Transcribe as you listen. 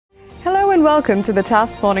Hello and welcome to the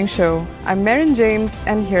TAS Morning Show. I'm Marin James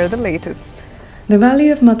and here are the latest. The Valley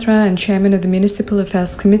of Matra and Chairman of the Municipal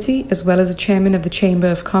Affairs Committee, as well as the Chairman of the Chamber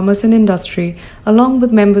of Commerce and Industry, along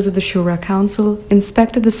with members of the Shura Council,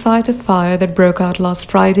 inspected the site of fire that broke out last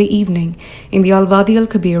Friday evening in the Wadi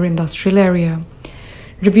Kabir Industrial area.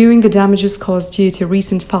 Reviewing the damages caused due to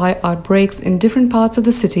recent fire outbreaks in different parts of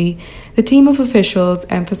the city, the team of officials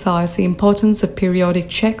emphasized the importance of periodic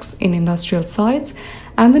checks in industrial sites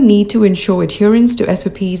and the need to ensure adherence to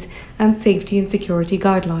SOPs and safety and security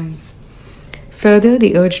guidelines. Further,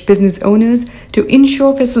 they urged business owners to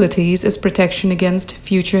ensure facilities as protection against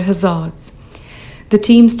future hazards. The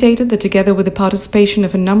team stated that together with the participation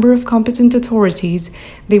of a number of competent authorities,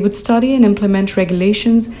 they would study and implement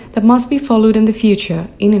regulations that must be followed in the future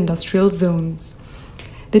in industrial zones.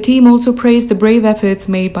 The team also praised the brave efforts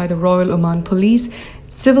made by the Royal Oman Police,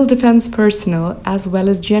 civil defense personnel, as well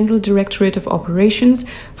as General Directorate of Operations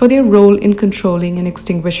for their role in controlling and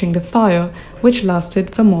extinguishing the fire, which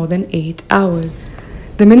lasted for more than 8 hours.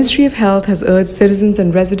 The Ministry of Health has urged citizens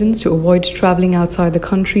and residents to avoid travelling outside the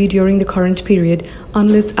country during the current period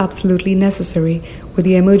unless absolutely necessary, with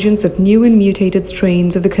the emergence of new and mutated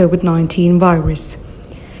strains of the COVID-19 virus.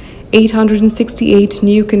 868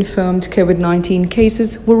 new confirmed COVID-19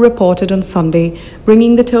 cases were reported on Sunday,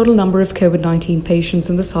 bringing the total number of COVID-19 patients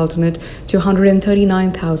in the Sultanate to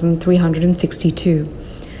 139,362.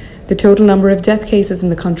 The total number of death cases in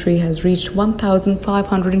the country has reached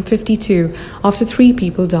 1,552 after 3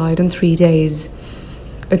 people died in 3 days.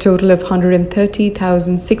 A total of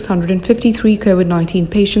 130,653 COVID-19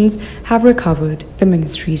 patients have recovered, the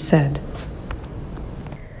ministry said.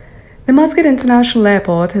 The Muscat International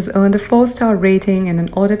Airport has earned a 4-star rating in an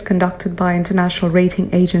audit conducted by international rating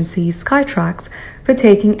agency Skytrax for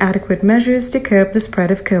taking adequate measures to curb the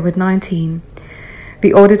spread of COVID-19.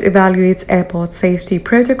 The audit evaluates airport safety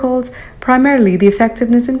protocols, primarily the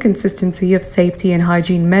effectiveness and consistency of safety and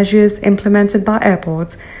hygiene measures implemented by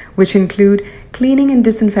airports, which include cleaning and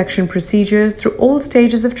disinfection procedures through all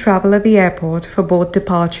stages of travel at the airport for both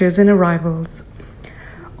departures and arrivals.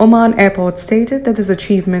 Oman Airport stated that this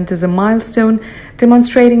achievement is a milestone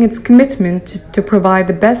demonstrating its commitment to provide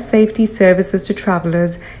the best safety services to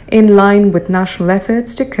travelers in line with national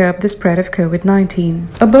efforts to curb the spread of COVID-19.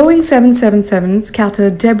 A Boeing 777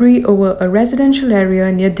 scattered debris over a residential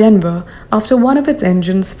area near Denver after one of its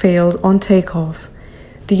engines failed on takeoff.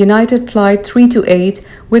 The United Flight 328,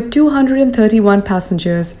 with 231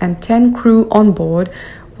 passengers and 10 crew on board,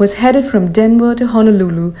 was headed from Denver to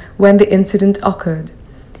Honolulu when the incident occurred.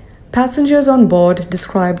 Passengers on board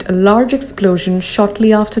described a large explosion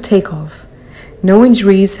shortly after takeoff. No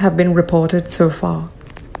injuries have been reported so far.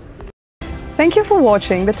 Thank you for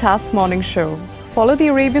watching the TAS Morning Show. Follow the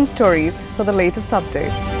Arabian Stories for the latest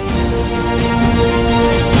updates.